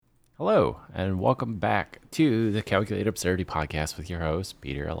Hello, and welcome back to the Calculate Absurdity podcast with your hosts,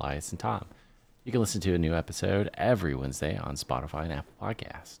 Peter, Elias, and Tom. You can listen to a new episode every Wednesday on Spotify and Apple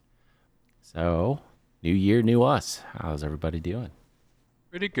Podcasts. So, new year, new us. How's everybody doing?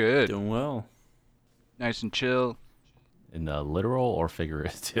 Pretty good. Doing well. Nice and chill. In the literal or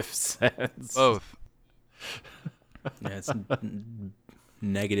figurative sense? Both. Yeah, it's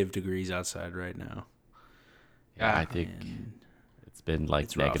negative degrees outside right now. Yeah, I think And it's been like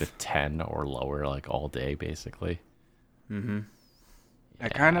it's rough. negative 10 or lower like all day, basically. Mm-hmm. I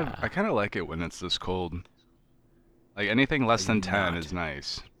kind of like it when it's this cold. Like anything less than 10 not. is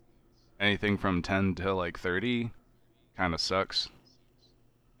nice. Anything from 10 to like 30 kind of sucks.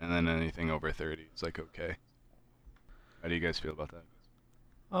 And then anything over 30 is like okay. How do you guys feel about that?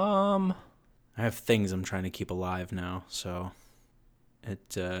 I have things I'm trying to keep alive now, so it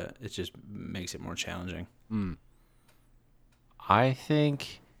just makes it more challenging. I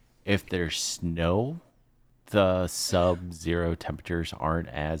think if there's snow, the sub-zero temperatures aren't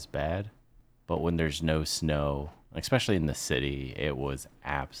as bad. But when there's no snow, especially in the city, it was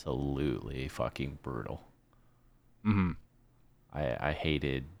absolutely fucking brutal. Mm-hmm. I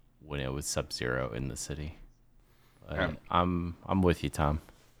hated when it was sub-zero in the city. But Yeah. I'm with you, Tom.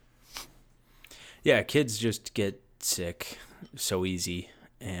 Yeah, kids just get sick so easy,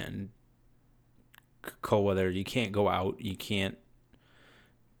 and cold weather, you can't go out, you can't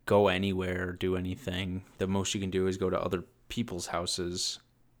go anywhere or do anything. The most you can do is go to other people's houses,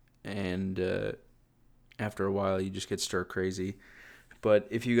 and after a while you just get stir crazy. But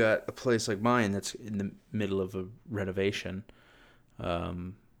if you got a place like mine that's in the middle of a renovation,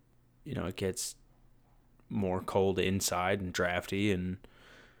 it gets more cold inside and drafty, and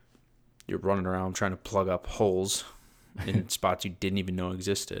you're running around trying to plug up holes in spots you didn't even know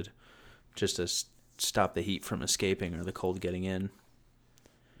existed just to stop the heat from escaping or the cold getting in.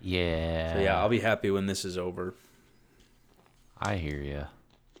 Yeah. So yeah, I'll be happy when this is over. I hear you.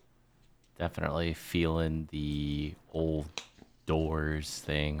 Definitely feeling the old doors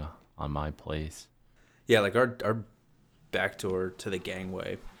thing on my place. Yeah, like our back door to the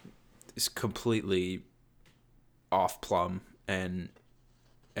gangway is completely off plumb, and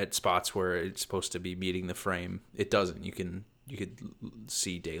at spots where it's supposed to be meeting the frame, it doesn't. You could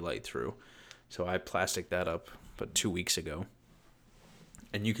see daylight through. So I plasticed that up but 2 weeks ago.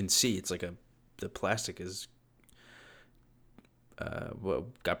 And you can see it's like the plastic is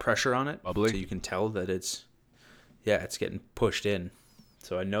got pressure on it. Bubbly. So you can tell that it's getting pushed in.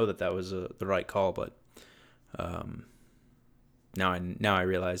 So I know that was the right call, but now I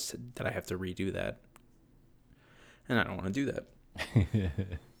realize that I have to redo that. And I don't want to do that.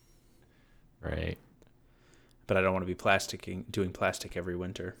 Right. But I don't want to be doing plastic every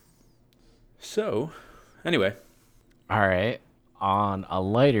winter. So, anyway. All right. On a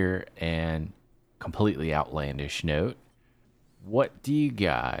lighter and completely outlandish note, what do you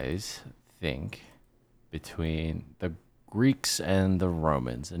guys think between the Greeks and the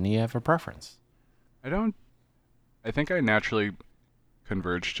Romans? And do you have a preference? I think I naturally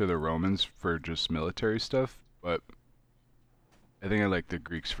converge to the Romans for just military stuff, but I think I like the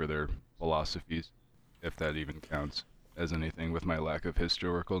Greeks for their philosophies, if that even counts as anything with my lack of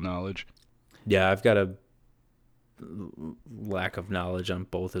historical knowledge. Yeah, I've got a lack of knowledge on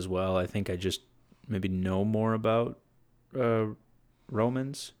both as well. I think I just maybe know more about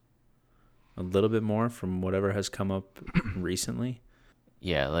Romans, a little bit more from whatever has come up recently.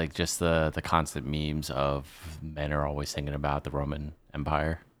 Yeah, like just the constant memes of men are always thinking about the Roman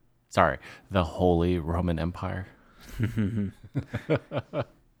Empire. Sorry, the Holy Roman Empire.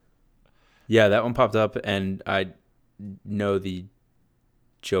 Yeah, that one popped up, and I know the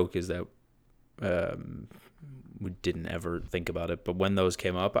joke is that we didn't ever think about it. But when those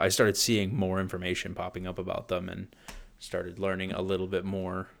came up, I started seeing more information popping up about them and started learning a little bit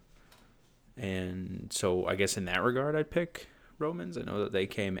more. And so I guess in that regard, I'd pick Romans. I know that they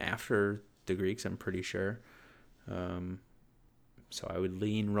came after the Greeks, I'm pretty sure. So I would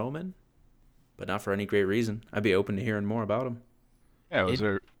lean Roman, but not for any great reason. I'd be open to hearing more about them. Yeah, was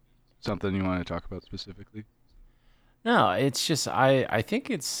there something you want to talk about specifically? No, it's just I think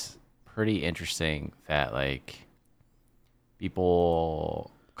it's pretty interesting that like people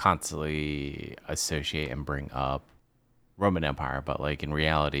constantly associate and bring up Roman Empire, but like in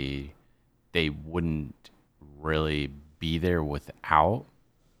reality, they wouldn't really be there without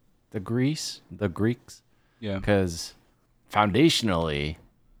the Greeks, Yeah. because foundationally,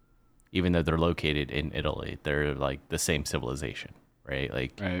 even though they're located in Italy, they're like the same civilization, right?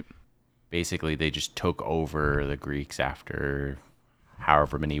 Like Right. basically they just took over the Greeks after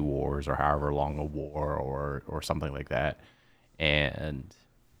however many wars or however long a war or something like that. And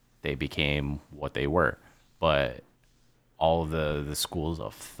they became what they were. But all of the schools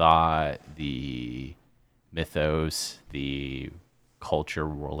of thought, the mythos, the culture,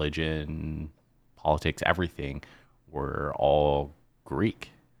 religion, politics, everything were all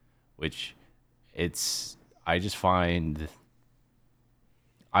Greek, which it's I just find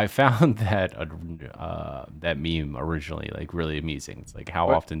I found that meme originally like really amusing. It's like how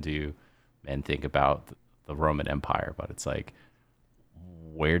What? often do men think about the Roman Empire, but it's like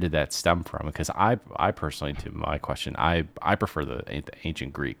where did that stem from? Because I personally, to my question, I prefer the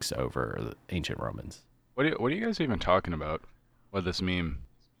ancient Greeks over the ancient Romans. What are you guys even talking about? What this meme?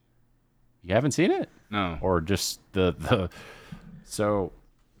 You haven't seen it, No. or just the so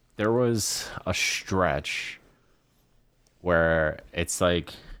there was a stretch where it's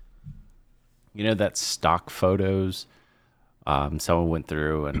like that stock photos someone went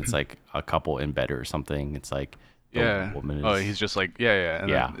through and it's like a couple in bed or something. It's like the Yeah. woman Oh, is he's just like, yeah, yeah. And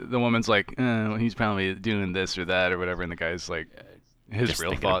yeah then the woman's like, well, he's probably doing this or that or whatever. And the guy's like, his just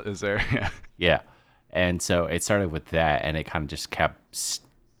real thinking of, thought is there. Yeah. yeah. And so it started with that and it kind of just kept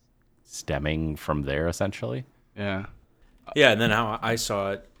stemming from there essentially. Yeah. Yeah, and then how I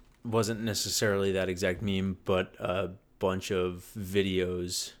saw it wasn't necessarily that exact meme, but a bunch of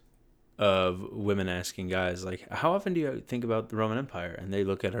videos of women asking guys like, "How often do you think about the Roman Empire?" And they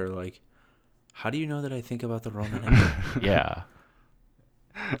look at her like, "How do you know that I think about the Roman Empire?" Yeah.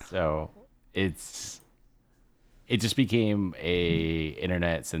 So it just became a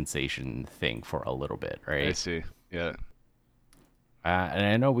internet sensation thing for a little bit, I right? see. Yeah. And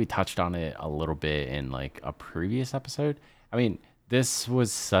I know we touched on it a little bit in like a previous episode. I mean, this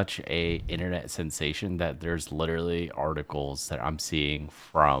was such a internet sensation that there's literally articles that I'm seeing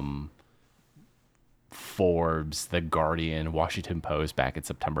from Forbes, The Guardian, Washington Post back in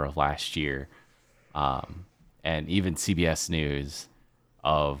September of last year, and even CBS News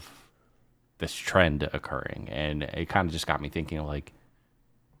of this trend occurring. And it kind of just got me thinking, like,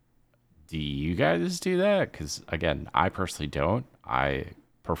 do you guys do that? Because again, I personally don't. I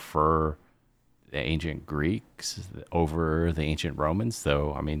prefer the ancient Greeks over the ancient Romans,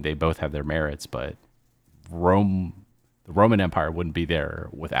 though. I mean, they both have their merits, but the Roman Empire wouldn't be there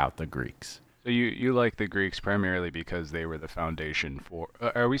without the Greeks. So you like the Greeks primarily because they were the foundation for.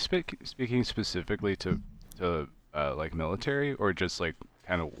 Are we speaking specifically to like military or just like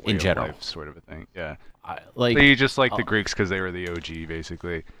kind of way In of general, life sort of a thing? Yeah. So like you just like uh, the Greeks because they were the OG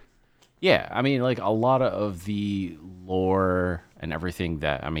basically. yeah, I mean, like a lot of the lore and everything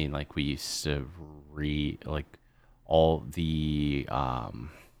that I mean, like we used to read, like all the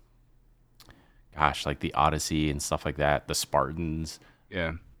gosh, like the Odyssey and stuff like that, the Spartans,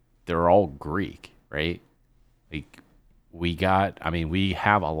 Yeah. they're all Greek, right? Like I mean, we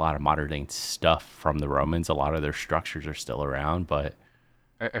have a lot of modern day stuff from the Romans. A lot of their structures are still around, but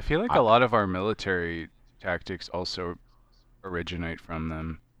I feel like I, a lot of our military tactics also originate from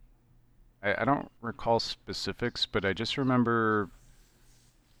them. I don't recall specifics, but I just remember,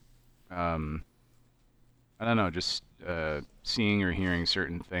 um, I don't know, just seeing or hearing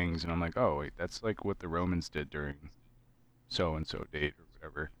certain things, and I'm like, oh, wait, that's like what the Romans did during so and so date or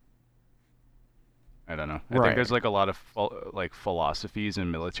whatever. I don't know. I think there's right. like a lot of like philosophies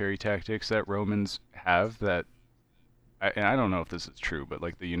and military tactics that Romans have that, and I don't know if this is true, but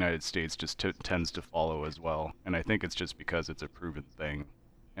like the United States just tends to follow as well. And I think it's just because it's a proven thing,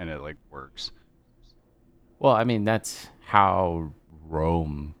 and it like works. Well, I mean, that's how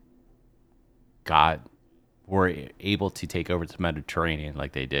Rome got were able to take over the Mediterranean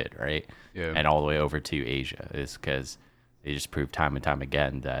like they did, right? Yeah. And all the way over to Asia is because they just proved time and time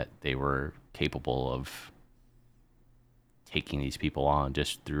again that they were capable of taking these people on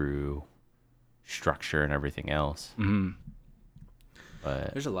just through structure and everything else. Hmm.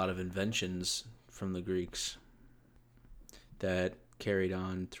 But There's a lot of inventions from the Greeks that carried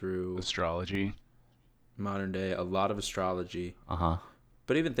on through Astrology. modern day. A lot of astrology, uh huh.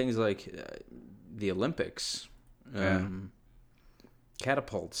 but even things like the Olympics, Yeah.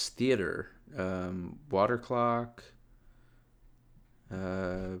 catapults, theater, water clock,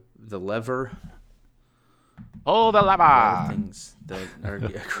 the lever. Oh, the A lot of lava. things that are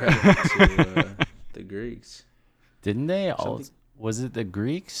credited to the Greeks. Didn't they all? Something. Was it the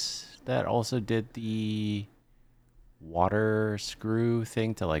Greeks that also did the water screw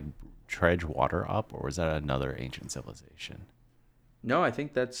thing to like dredge water up, or was that another ancient civilization? No, I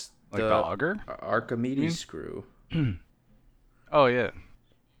think that's Like the the auger? You Archimedes mean? screw. Oh yeah.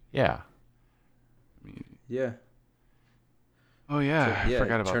 Yeah. I mean, Yeah. oh yeah. I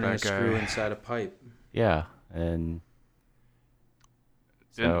forgot about Turning a that screw guy. inside a pipe. Yeah. And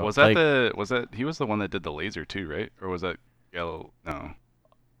Didn't so was that like the was that he was the one that did the laser too, right? Or was that yellow? No.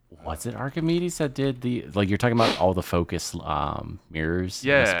 Was it Archimedes that did the like you're talking about all the focus mirrors in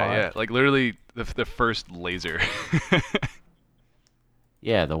the Yeah, spot? yeah, like literally the first laser.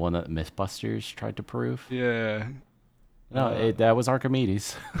 Yeah, the one that Mythbusters tried to prove. Yeah. No, that was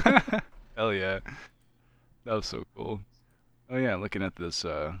Archimedes. Hell yeah. That was so cool. Oh yeah, looking at this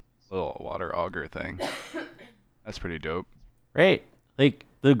little water auger thing. That's pretty dope. Right? Like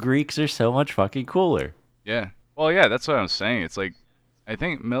the Greeks are so much fucking cooler. Yeah. Well, yeah, that's what I'm saying. It's like I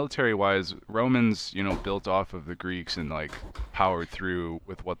think military-wise, Romans, built off of the Greeks and like powered through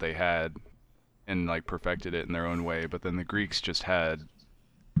with what they had and like perfected it in their own way, but then the Greeks just had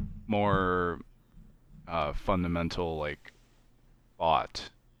more fundamental like thought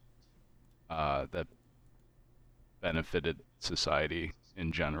that benefited society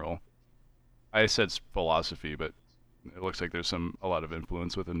in general. I said philosophy, but it looks like there's a lot of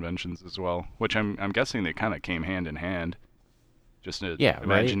influence with inventions as well, which I'm guessing they kind of came hand in hand. Just an Yeah, right?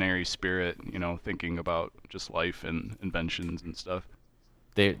 imaginary spirit, thinking about just life and inventions and stuff.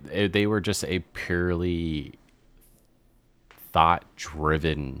 They were just a purely thought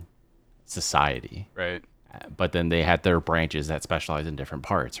driven society. Right. But then they had their branches that specialize in different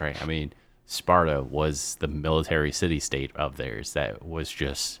parts, right? I mean, Sparta was the military city state of theirs that was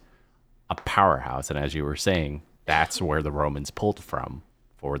just a powerhouse. And as you were saying, that's where the Romans pulled from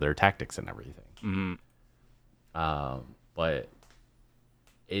for their tactics and everything. Hmm. But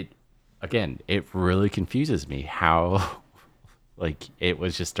it, again, it really confuses me how, like, it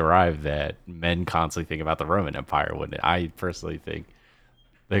was just derived that men constantly think about the Roman Empire when I personally think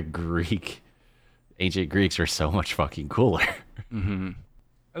the ancient Greeks are so much fucking cooler. Hmm.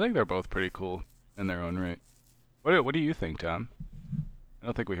 I think they're both pretty cool in their own right. What do you think, Tom? I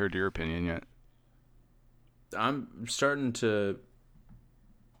don't think we heard your opinion yet. I'm starting to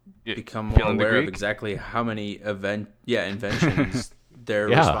You become more feeling the aware of Greek? exactly how many inventions they're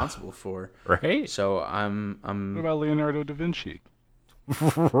Yeah. responsible for. Right? So What about Leonardo da Vinci?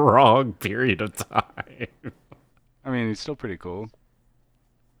 Wrong period of time. I mean, he's still pretty cool.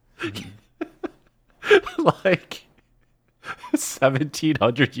 Like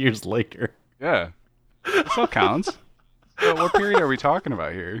 1700 years later. Yeah, it still counts. What period are we talking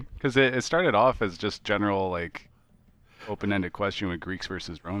about here? Because it started off as just general like open-ended question with Greeks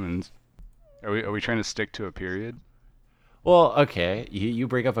versus Romans. Are we trying to stick to a period? Well, okay, you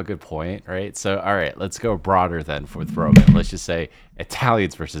bring up a good point, right? So, all right, let's go broader then with Roman. Let's just say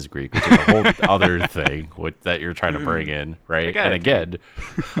Italians versus Greek, which is a whole other thing that you're trying to bring in, right? got And it,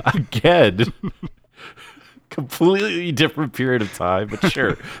 again, completely different period of time, but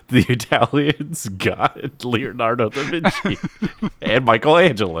sure, the Italians got Leonardo da Vinci and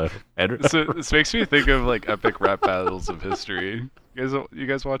Michelangelo. And So this makes me think of like epic rap battles of history. You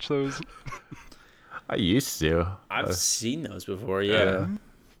guys watch those? I used to. I've seen those before. Yeah.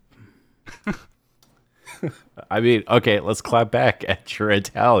 I mean, okay, let's clap back at your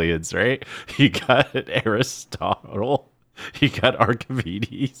Italians, right? You got Aristotle, you got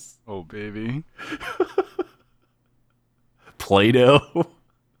Archimedes, Oh baby. Plato.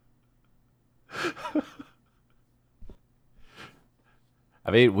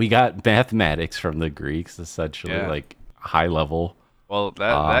 I mean, we got mathematics from the Greeks, essentially, Yeah. like high level. Well,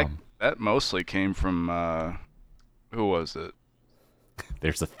 that Um, that mostly came from who was it?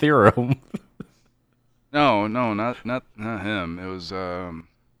 There's a theorem. No, not him. It was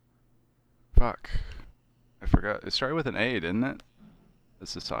fuck. I forgot. It started with an A, didn't it? The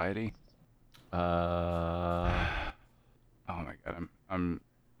society. Uh, Oh my god,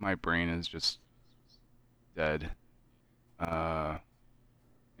 my brain is just dead. Uh,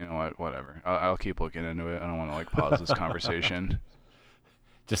 you know what? Whatever. I'll keep looking into it. I don't want to like pause this conversation.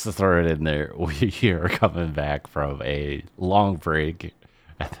 just to throw it in there, we are coming back from a long break,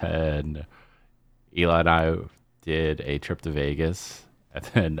 and then Eli and I did a trip to Vegas, and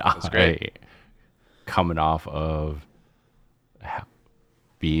then That's great. coming off of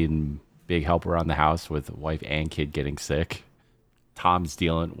being big help around the house with wife and kid getting sick. Tom's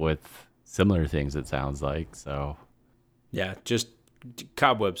dealing with similar things, it sounds like. So Yeah, just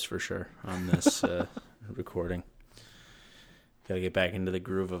cobwebs for sure on this recording. Got to get back into the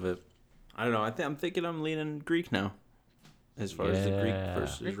groove of it. I don't know. I'm thinking I'm leaning Greek now, as far as the Greek Yeah.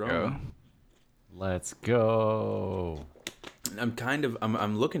 versus There you go. Roman. let's go.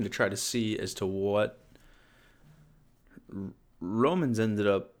 I'm looking to try to see as to what Romans ended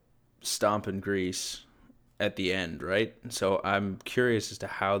up stomping Greece at the end, right? So I'm curious as to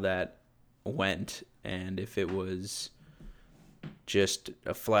how that went and if it was just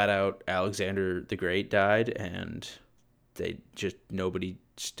a flat out Alexander the Great died and nobody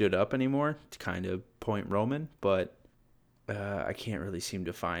stood up anymore to kind of point Roman, but I can't really seem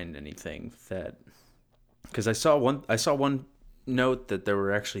to find anything that, because I saw one note that there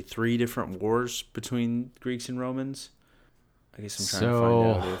were actually 3 different wars between Greeks and Romans. I guess I'm trying to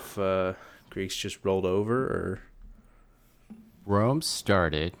find So out if Greeks just rolled over or. Rome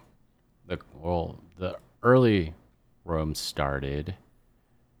started the early Rome started.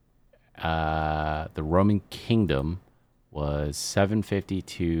 The Roman kingdom was 750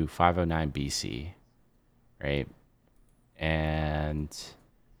 to 509 BC, right? And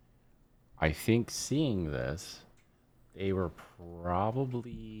I think seeing this, they were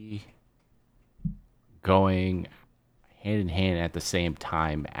probably going hand in hand at the same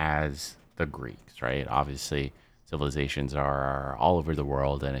time as the Greeks, right? Obviously, civilizations are all over the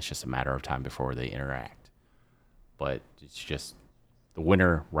world, and it's just a matter of time before they interact. But it's just the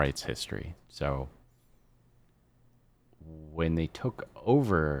winner writes history. So when they took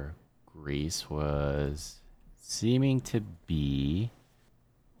over Greece was seeming to be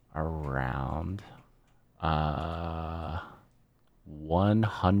around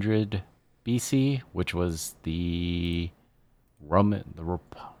 100 BC, which was the Roman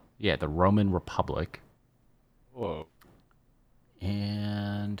Republic. Whoa.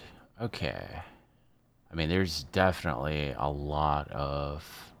 And okay, I mean, there's definitely a lot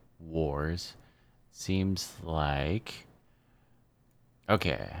of wars. Seems like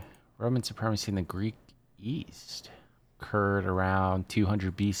okay, Roman supremacy in the Greek East occurred around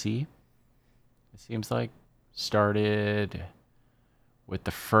 200 BC. It seems like started with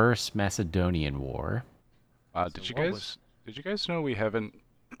the first Macedonian War. Wow, So what was did you guys know we haven't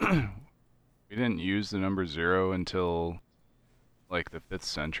we didn't use the number 0 until like the 5th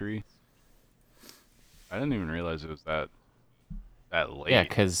century? I didn't even realize it was that yeah, late.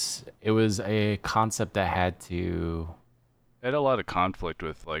 because it was a concept that had to. It had a lot of conflict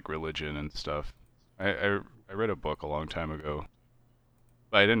with like religion and stuff. I read a book a long time ago,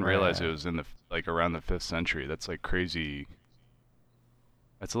 but I didn't realize it Right. was in the like around the 5th century. That's like crazy.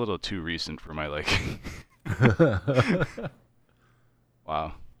 That's a little too recent for my liking.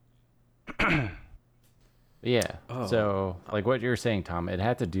 Wow. Yeah. Oh, So, like what you were saying, Tom, it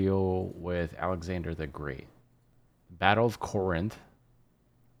had to deal with Alexander the Great. Battle of Corinth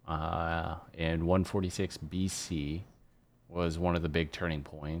in 146 BC was one of the big turning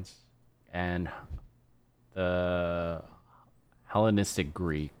points. And the Hellenistic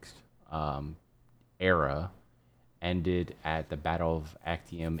Greeks um, era ended at the Battle of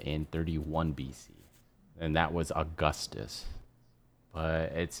Actium in 31 BC. And that was Augustus.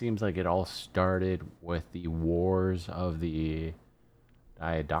 But it seems like it all started with the wars of the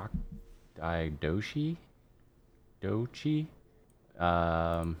Diadoc Diadochi Dochi,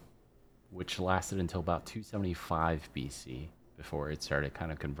 um, which lasted until about 275 BC before it started kind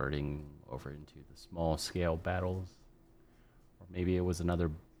of converting over into the small scale battles. Or maybe it was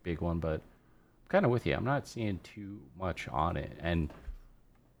another big one, but I'm kind of with you. I'm not seeing too much on it. And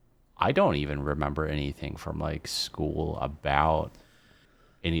I don't even remember anything from like school about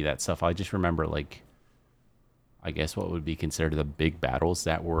any of that stuff. I just remember like I guess what would be considered the big battles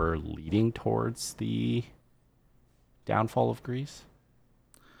that were leading towards the downfall of Greece.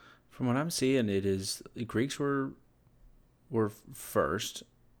 from what I'm seeing, it is the Greeks were first,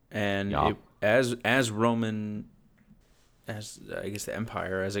 and Yeah. it as Roman, as I guess the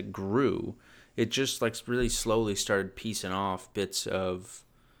empire, as it grew, it just like really slowly started piecing off bits of,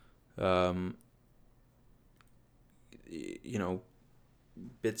 um, you know,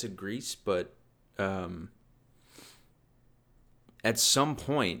 bits of Greece, but um, at some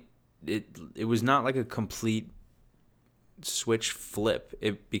point, it was not like a complete switch flip.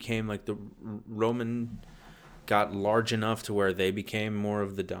 It became like the Roman got large enough to where they became more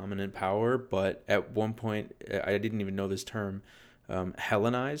of the dominant power. But at one point, I didn't even know this term,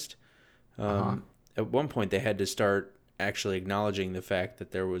 Hellenized. Uh huh. At one point, they had to start actually acknowledging the fact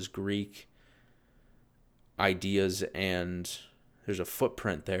that there was Greek ideas and there's a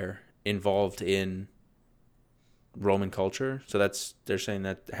footprint there involved in Roman culture. So that's they're saying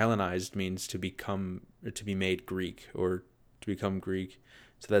that Hellenized means to become or to be made Greek or to become Greek.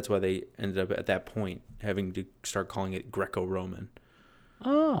 So that's why they ended up at that point having to start calling it Greco-Roman.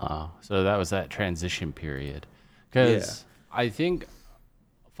 Oh, so that was that transition period. Yeah. Because I think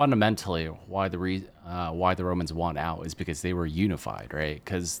fundamentally why the Romans won out is because they were unified, right?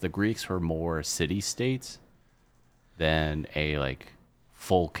 Because the Greeks were more city states than a like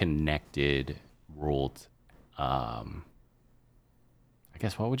full connected ruled. Um, I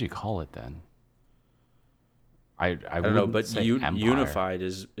guess what would you call it then? I I don't know, wouldn't but say empire. unified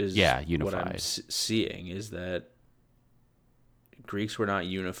is Yeah, what I'm unified. seeing is that Greeks were not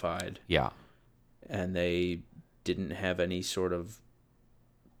unified Yeah. and they didn't have any sort of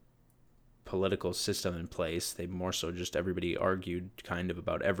political system in place. They more so just everybody argued kind of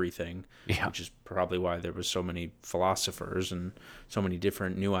about everything, Yeah. which is probably why there was so many philosophers and so many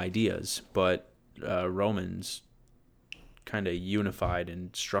different new ideas. But Romans kind of unified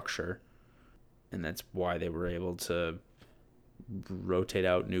in structure, and that's why they were able to rotate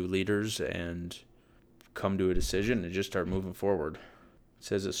out new leaders and come to a decision and just start moving forward. It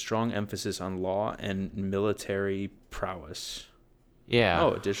says a strong emphasis on law and military prowess. Yeah.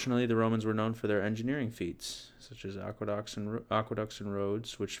 Oh, additionally, the Romans were known for their engineering feats, such as aqueducts and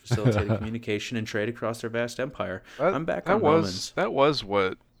roads, which facilitated communication and trade across their vast empire. I'm back on Romans. That was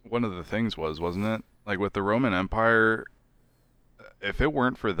what one of the things was, wasn't it? Like with the Roman Empire, if it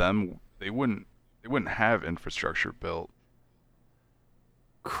weren't for them, they wouldn't have infrastructure built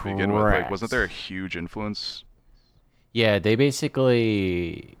to begin with. Like, wasn't there a huge influence? Yeah, they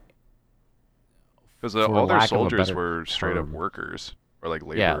basically, Because for all their lack of a soldiers better were straight up term, workers or like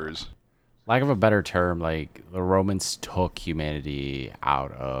yeah, laborers. lack of a better term, like the Romans took humanity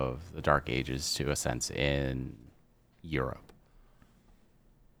out of the Dark Ages to a sense in Europe.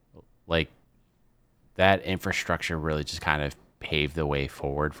 Like that infrastructure really just kind of paved the way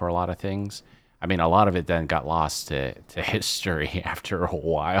forward for a lot of things. I mean, a lot of it then got lost to history after a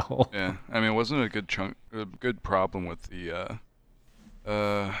while. Yeah, I mean, wasn't it a good problem with the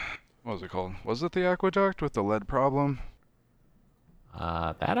what was it called? Was it the aqueduct with the lead problem?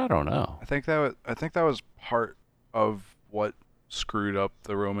 That I don't know. I think that was part of what screwed up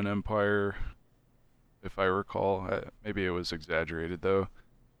the Roman Empire, if I recall. Maybe it was exaggerated though.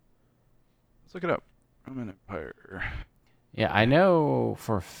 Let's look it up. Roman Empire. Yeah, I know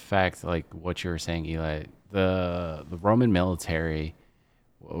for a fact, like what you were saying, Eli, the Roman military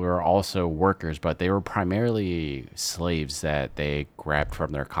were also workers, but they were primarily slaves that they grabbed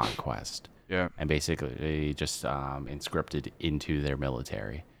from their conquest Yeah. and basically just inscripted into their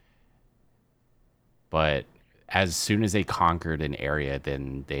military. But as soon as they conquered an area,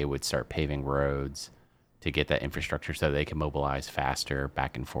 then they would start paving roads to get that infrastructure so they can mobilize faster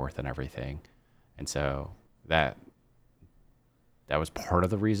back and forth and everything. And so that was part of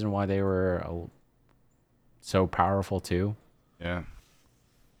the reason why they were so powerful too. Yeah.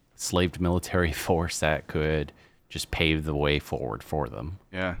 Slaved military force that could just pave the way forward for them.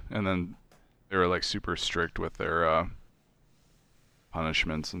 Yeah, and then they were like super strict with their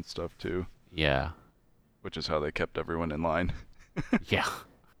punishments and stuff too, Yeah. which is how they kept everyone in line. Yeah.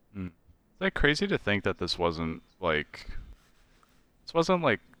 It's like crazy to think that this wasn't like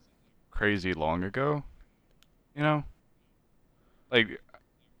crazy long ago, you know? Like,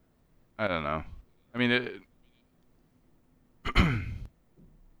 I don't know. I mean,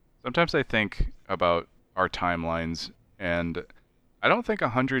 sometimes I think about our timelines, and I don't think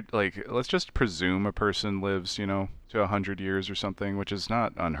 100, like, let's just presume a person lives, to 100 years or something, which is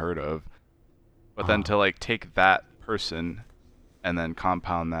not unheard of. But then to, like, take that person and then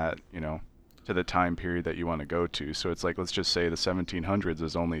compound that, to the time period that you want to go to. So it's like, let's just say the 1700s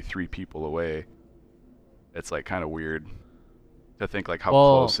is only 3 people away. It's, like, kind of weird to think, like, how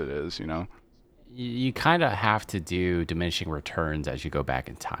close it is, You kind of have to do diminishing returns as you go back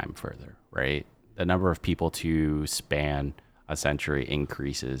in time further, right? The number of people to span a century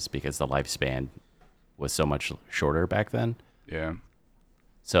increases because the lifespan was so much shorter back then. Yeah.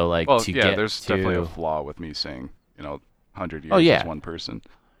 So, like, Well, to yeah, get there's to... definitely a flaw with me saying, 100 years Oh, yeah. is one person.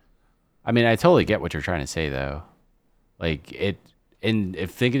 I mean, I totally get what you're trying to say, though. Like,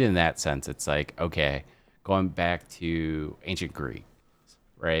 if thinking in that sense, it's like, okay, going back to ancient Greek,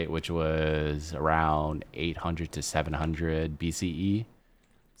 right, which was around 800 to 700 BCE.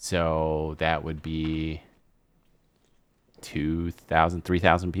 So that would be 2,000,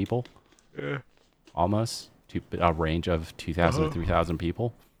 3,000 people. Yeah. Almost. A range of 2,000 to 3,000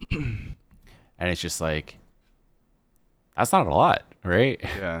 people. And it's just like, that's not a lot, right?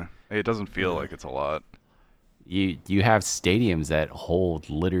 Yeah. It doesn't feel like it's a lot. You have stadiums that hold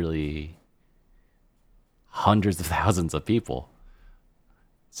literally hundreds of thousands of people.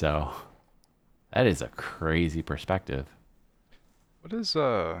 So that is a crazy perspective. What did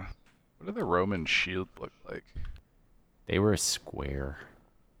the Roman shield look like? They were square.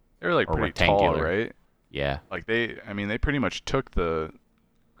 They were like Or pretty tall, rectangular. right? Yeah. Like they pretty much took the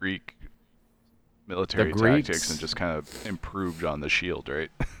Greek military Greeks- tactics and just kind of improved on the shield, right?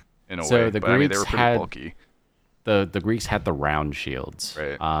 In a So way. the But I mean, they Greeks were pretty had- bulky. The Greeks had the round shields.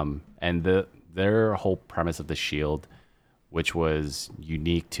 Right. And their whole premise of the shield, which was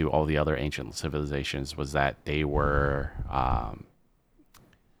unique to all the other ancient civilizations, was that they were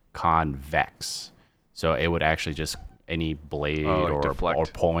convex. So it would actually just, any blade like or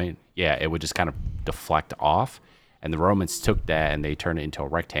deflect. point, yeah, it would just kind of deflect off. And the Romans took that and they turned it into a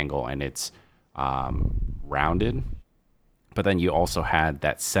rectangle, and it's rounded. But then you also had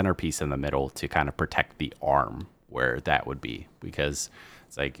that centerpiece in the middle to kind of protect the arm where that would be, because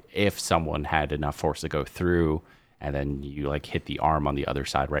it's like if someone had enough force to go through and then you like hit the arm on the other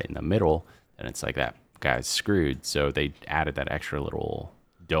side right in the middle, then it's like that guy's screwed. So they added that extra little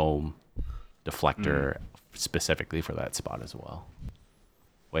dome deflector specifically for that spot as well,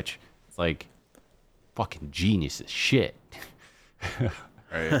 which it's like fucking genius as shit.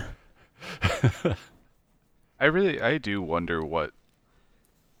 Right. I do wonder what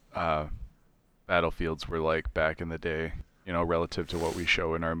battlefields were like back in the day, relative to what we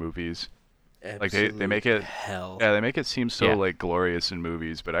show in our movies. Like they make it hell. Yeah, they make it seem so like glorious in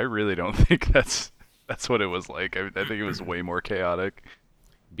movies, but I really don't think that's what it was like. I think it was way more chaotic.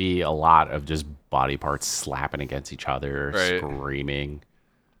 Be a lot of just body parts slapping against each other, right. Screaming.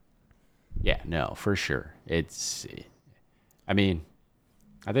 Yeah, no, for sure. I mean,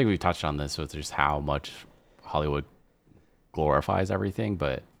 I think we've touched on this with just how much Hollywood glorifies everything,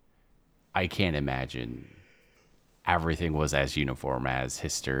 but I can't imagine everything was as uniform as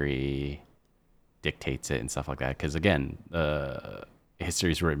history dictates it and stuff like that. Because again,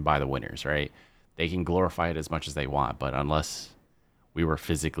 history is written by the winners, right? They can glorify it as much as they want, but unless we were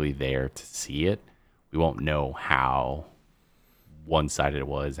physically there to see it, we won't know how one-sided it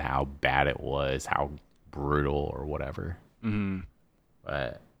was, how bad it was, how brutal or whatever. Mm-hmm.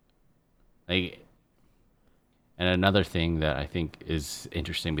 But like, and another thing that I think is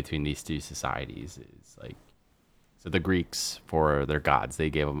interesting between these two societies is like, so the Greeks, for their gods, they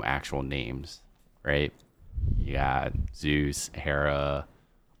gave them actual names, right? You got Zeus, Hera,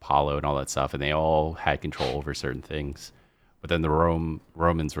 Apollo, and all that stuff, and they all had control over certain things. But then the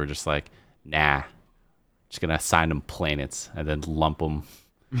Romans were just like, nah, just gonna assign them planets and then lump them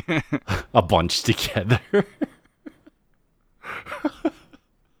a bunch together.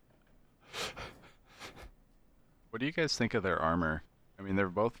 What do you guys think of their armor? I mean, they're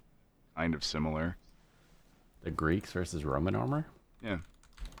both kind of similar. The Greeks versus Roman armor? Yeah.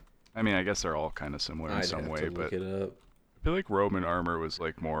 I mean, I guess they're all kind of similar in some way, but look it up. I feel like Roman armor was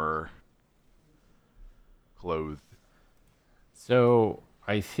like more clothed. So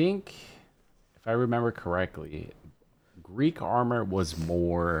I think, if I remember correctly, Greek armor was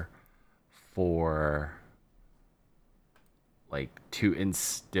more for like to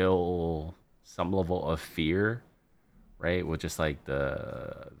instill some level of fear, right? With just like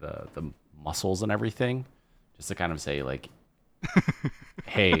the muscles and everything, just to kind of say like,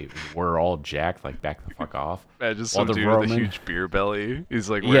 hey, we're all jacked, like back the fuck off. Yeah, just some dude with a huge beer belly.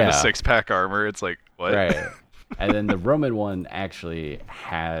 He's like wearing a 6-pack armor. It's like, what? Right. And then the Roman one actually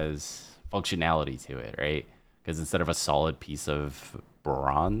has functionality to it, right? Because instead of a solid piece of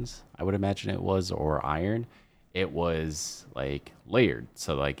bronze, I would imagine it was, or iron, it was like layered.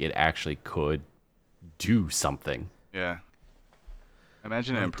 So like it actually could do something. Yeah.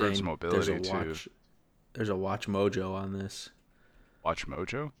 Imagine it improves mobility too. There's a Watch Mojo on this. Watch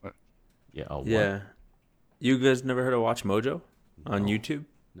Mojo? What? Yeah. What? Yeah. You guys never heard of Watch Mojo on YouTube?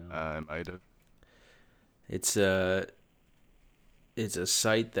 No. I might have. It's a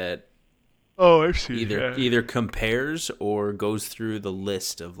site that I've seen either compares or goes through the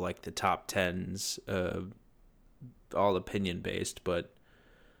list of like the top 10s, all opinion based, but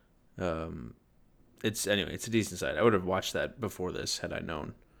it's a decent site. I would have watched that before this had I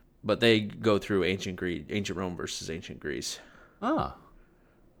known. But they go through ancient Rome versus ancient Greece. Ah.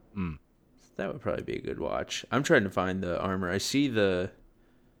 That would probably be a good watch. I'm trying to find the armor. I see the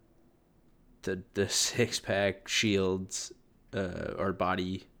 6-pack shields or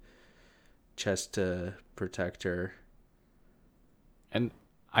body chest protector. And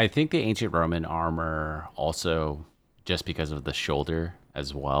I think the ancient Roman armor also, just because of the shoulder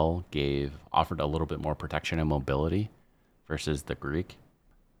as well, offered a little bit more protection and mobility versus the Greek.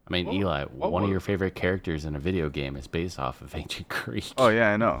 I mean, Eli, one of your favorite characters in a video game is based off of ancient Greek. Oh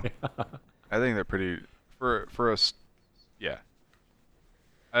yeah, I know. I think they're pretty for us. Yeah,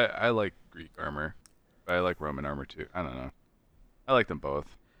 I like Greek armor, but I like Roman armor too. I don't know. I like them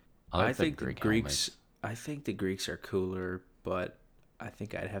both. I think the Greeks. I think the Greeks are cooler, but I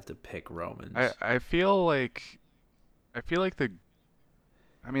think I'd have to pick Romans. I feel like the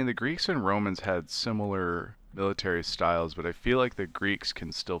Greeks and Romans had similar military styles, but I feel like the Greeks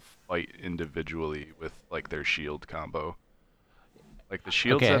can still fight individually with like their shield combo. Like the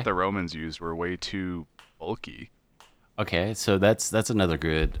shields that the Romans used were way too bulky. Okay, so that's another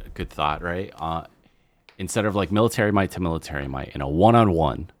good thought, right? Instead of like military might to military might in a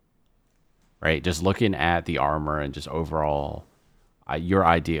one-on-one, right? Just looking at the armor and just overall your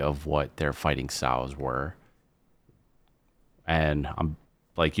idea of what their fighting styles were. and I'm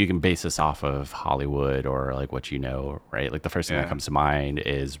like, you can base this off of Hollywood or like what you know, right? Like the first thing that Yeah. comes to mind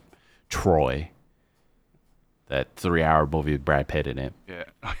is Troy, that 3-hour movie with Brad Pitt in it. Yeah.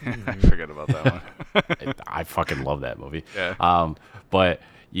 I forget about that one. I fucking love that movie. Yeah. But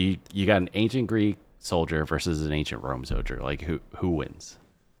you got an ancient Greek soldier versus an ancient Rome soldier. Like who wins?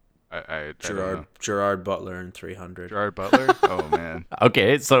 I don't know. Gerard Butler in 300. Gerard Butler? Oh man.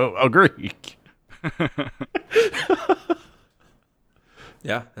 Okay, so a Greek.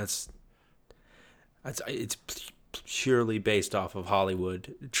 Yeah, it's purely based off of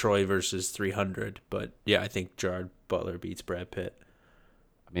Hollywood. Troy versus 300, but yeah, I think Gerard Butler beats Brad Pitt.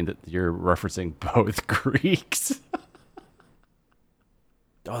 I mean, you're referencing both Greeks.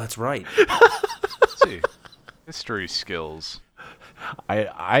 Oh, that's right. Let's see. History skills.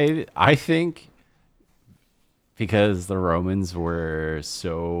 I think because the Romans were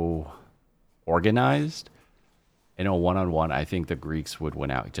so organized in a one-on-one, I think the Greeks would win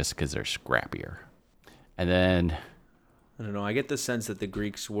out just because they're scrappier. And then I don't know. I get the sense that the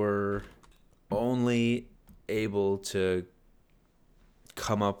Greeks were only able to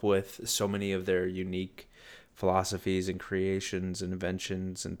come up with so many of their unique philosophies and creations and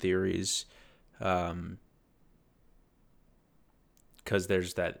inventions and theories, because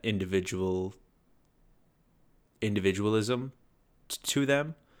there's that individualism to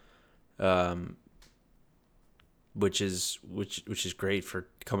them, which is great for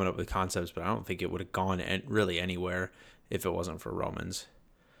coming up with concepts. But I don't think it would have gone really anywhere if it wasn't for Romans.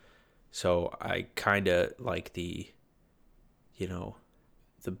 So I kind of like the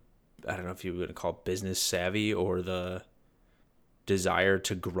I don't know if you would call it business savvy or the desire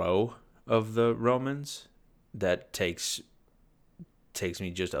to grow of the Romans that takes me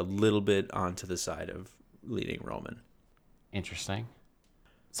just a little bit onto the side of leading Roman. interesting.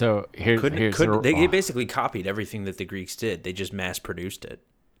 So here's They basically copied everything that the Greeks did. They just mass produced it.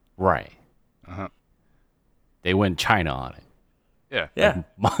 right. Uh-huh. They went China on it. Yeah. Yeah.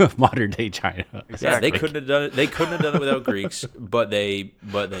 Modern day China. Yeah, Exactly. they couldn't have done it. They couldn't have done it without Greeks, but they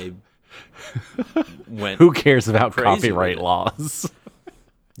went. Who cares about crazy with copyright it. laws?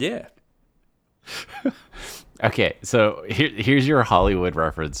 Yeah. Okay, so here's your Hollywood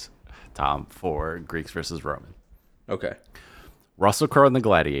reference, Tom, for Greeks versus Roman. Okay. Russell Crowe in The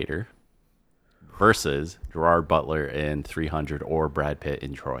Gladiator versus Gerard Butler in 300 or Brad Pitt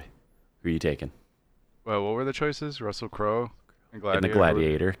in Troy. Who are you taking? Well, what were the choices? Russell Crowe and In Gladiator. The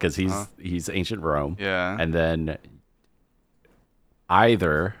Gladiator, because he's ancient Rome. Yeah. And then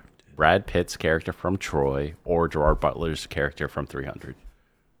either Brad Pitt's character from Troy or Gerard Butler's character from 300.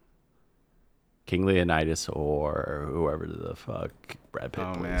 King Leonidas or whoever the fuck Brad Pitt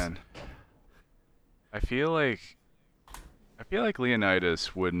Oh plays. man. I feel like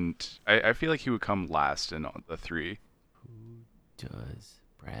Leonidas wouldn't. I feel like he would come last in the three Does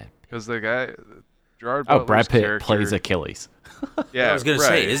Brad Pitt? because the guy Gerard Oh, Butler's Brad Pitt character, plays Achilles. Yeah, I was gonna right.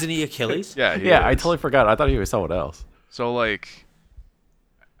 say, isn't he Achilles? Yeah, he Yeah, I is. totally forgot. I thought he was someone else. So like,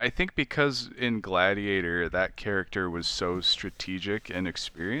 I think because in Gladiator that character was so strategic and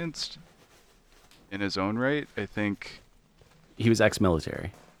experienced in his own right. I think. He was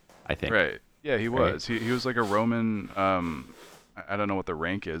ex-military, I think. Right. Yeah, he Right. was. He was like a Roman. I don't know what the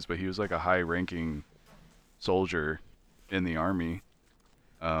rank is, but he was like a high-ranking soldier in the army.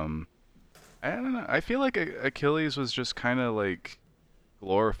 I don't know. I feel like Achilles was just kind of like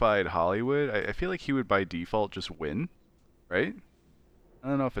glorified Hollywood. I feel like he would by default just win, right? I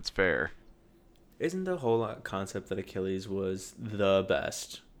don't know if it's fair. Isn't the whole concept that Achilles was the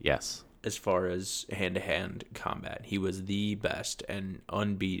best Yes. as far as hand-to-hand combat? He was the best and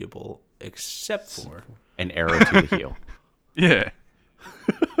unbeatable, except for An arrow to the heel. Yeah.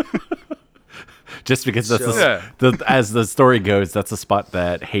 Just because that's So- as the story goes, that's the spot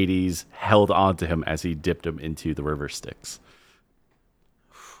that Hades held onto him as he dipped him into the river Styx.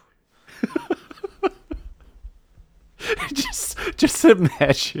 just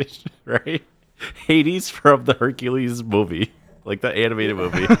imagine, right? Hades from the Hercules movie, like the animated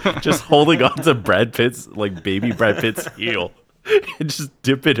movie, just holding on to Brad Pitt's, like baby Brad Pitt's heel, and just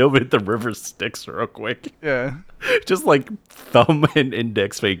dipping him in the river Styx real quick. Yeah. Just like thumb and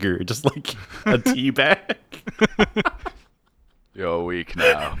index finger, just like a tea bag. You're weak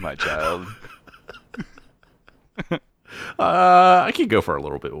now, my child. I could go for a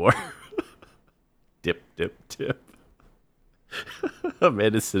little bit more. Dip, dip, dip.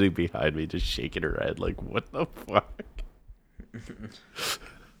 Amanda's sitting behind me, just shaking her head, like, what the fuck?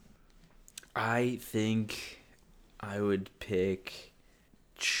 I think I would pick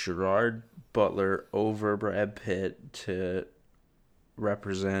Gerard Butler over Brad Pitt to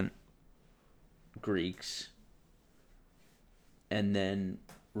represent Greeks. And then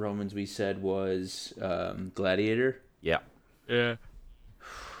Romans we said was Gladiator. Yeah. Yeah.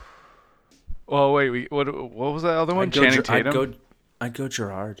 Well, wait. What was that other one? I'd go, Channing Tatum. I'd go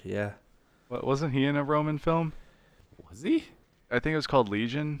Gerard. Yeah. Wasn't he in a Roman film? Was he? I think it was called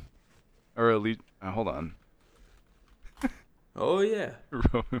Legion, or hold on. Oh yeah.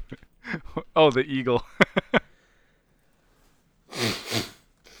 Oh, the eagle.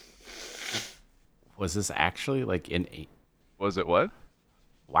 Was this actually like in eight? Was it what?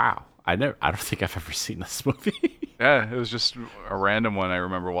 Wow. I don't think I've ever seen this movie. Yeah, it was just a random one I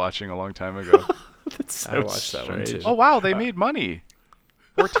remember watching a long time ago. That's so I watched that one strange. too. Oh wow, they made money.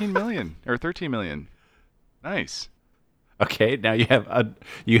 14 million or 13 million. Nice. Okay, now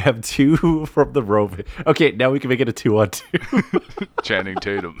you have two from the Roman. Okay, now we can make it a 2-on-2. Channing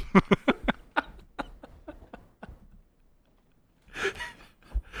Tatum.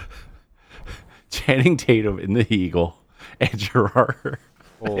 Channing Tatum in the Eagle and Gerard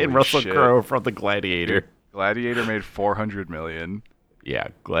Holy and Russell shit. Crowe from the Gladiator. Gladiator made 400 million. Yeah,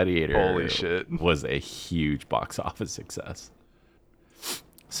 Gladiator Holy shit. was a huge box office success.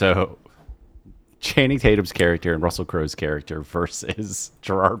 So, Channing Tatum's character and Russell Crowe's character versus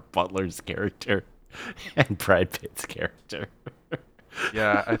Gerard Butler's character and Brad Pitt's character.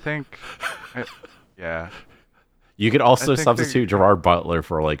 Yeah, I think. Yeah. You could also I think substitute Gerard Butler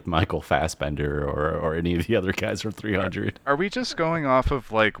for like Michael Fassbender or any of the other guys from 300. Are we just going off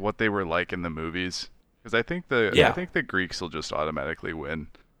of like what they were like in the movies? Because I think the Greeks will just automatically win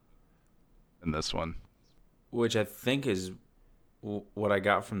in this one. Which I think is what I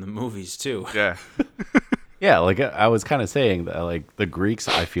got from the movies too. Yeah. Yeah, like I was kind of saying that like the Greeks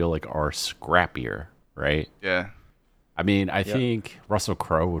I feel like are scrappier, right? Yeah. I mean, I think Russell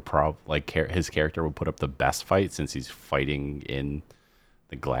Crowe would probably his character would put up the best fight since he's fighting in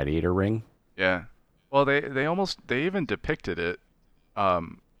the gladiator ring. Yeah. Well, they even depicted it.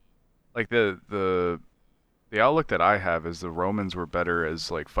 Like the outlook that I have is the Romans were better as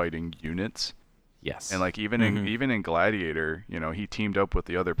like fighting units. Yes. And like even in Gladiator, you know, he teamed up with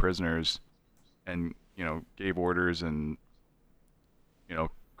the other prisoners and, you know, gave orders and, you know,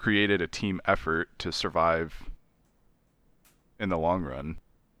 created a team effort to survive in the long run.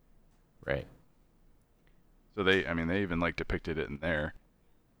 Right. So they even like depicted it in there.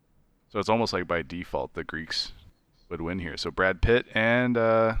 So it's almost like by default the Greeks would win here. So Brad Pitt and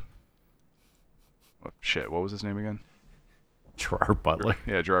what was his name again? Gerard Butler.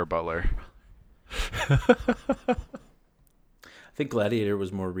 Yeah, Gerard Butler. I think Gladiator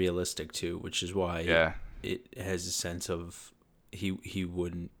was more realistic too, which is why it has a sense of he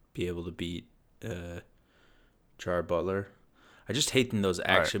wouldn't be able to beat Gerard Butler. I just hate in those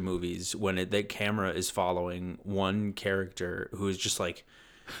action movies when the camera is following one character who is just like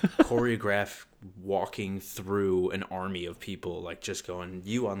choreographed walking through an army of people, like just going,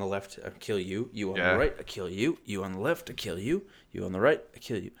 you on the left, I kill you. You on the right, I kill you. You on the left, I kill you. You on the right, I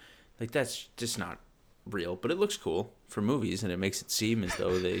kill you. Like that's just not real, but it looks cool for movies, and it makes it seem as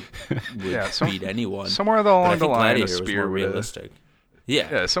though they would beat anyone. Somewhere along the line, Gladiator a spear was more realistic.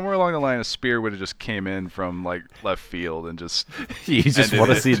 Yeah, somewhere along the line, a spear would have just came in from like left field and just. You just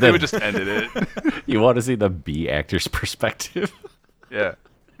want to see They would just ended it. You want to see the B actor's perspective. Yeah.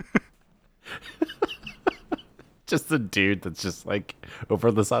 Just the dude that's just like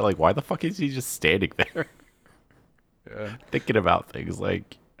over the side, like why the fuck is he just standing there? Yeah. Thinking about things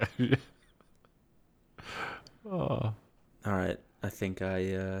like. All right, I think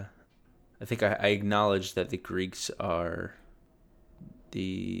I acknowledge that the Greeks are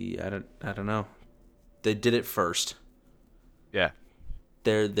I don't know. They did it first. Yeah.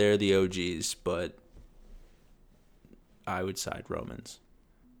 They're the OGs, but I would side Romans.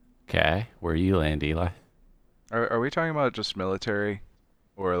 Okay, where you land, Eli? Are we talking about just military,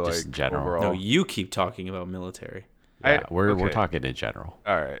 or like Just general. overall? No, you keep talking about military. Yeah, we're talking in general.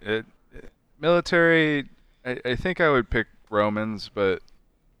 All right. Military, I think I would pick Romans, but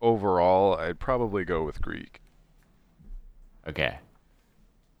overall, I'd probably go with Greek. Okay.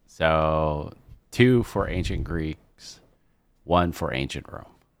 So 2 for ancient Greeks, 1 for ancient Rome.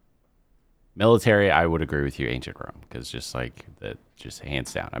 Military, I would agree with you, ancient Rome, because just like that, just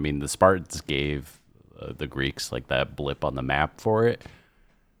hands down. I mean, the Spartans gave the Greeks like that blip on the map for it,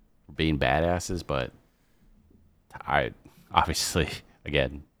 being badasses, but I obviously,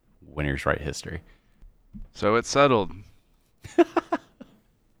 again, winners write history. So it's settled.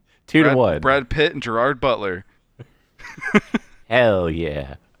 2-1. Brad Pitt and Gerard Butler. Hell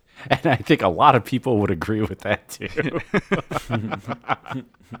yeah. And I think a lot of people would agree with that too.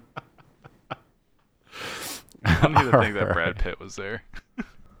 I don't even think that Brad Pitt was there.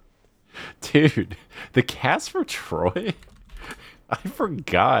 Dude, the cast for Troy I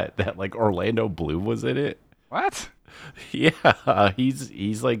forgot that like Orlando Bloom was in it. What? Yeah,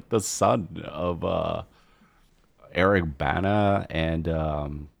 he's like the son of Eric Bana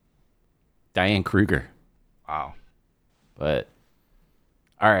and Diane Kruger. Wow. But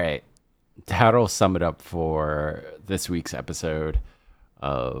all right, that'll sum it up for this week's episode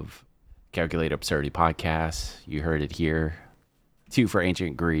of Calculate Absurdity Podcast. You heard it here. 2 for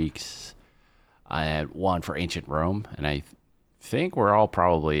ancient Greeks, and 1 for ancient Rome, and I think we're all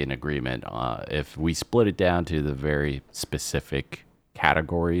probably in agreement. If we split it down to the very specific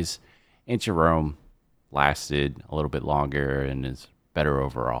categories, ancient Rome lasted a little bit longer and is better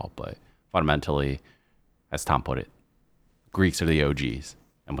overall. But fundamentally, as Tom put it, Greeks are the OGs,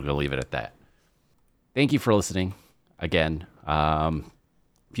 and we're going to leave it at that. Thank you for listening again.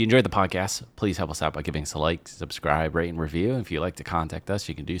 If you enjoyed the podcast, please help us out by giving us a like, subscribe, rate, and review. If you'd like to contact us,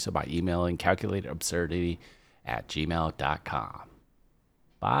 you can do so by emailing calculateabsurdity@gmail.com.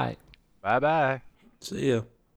 Bye. Bye bye. See ya.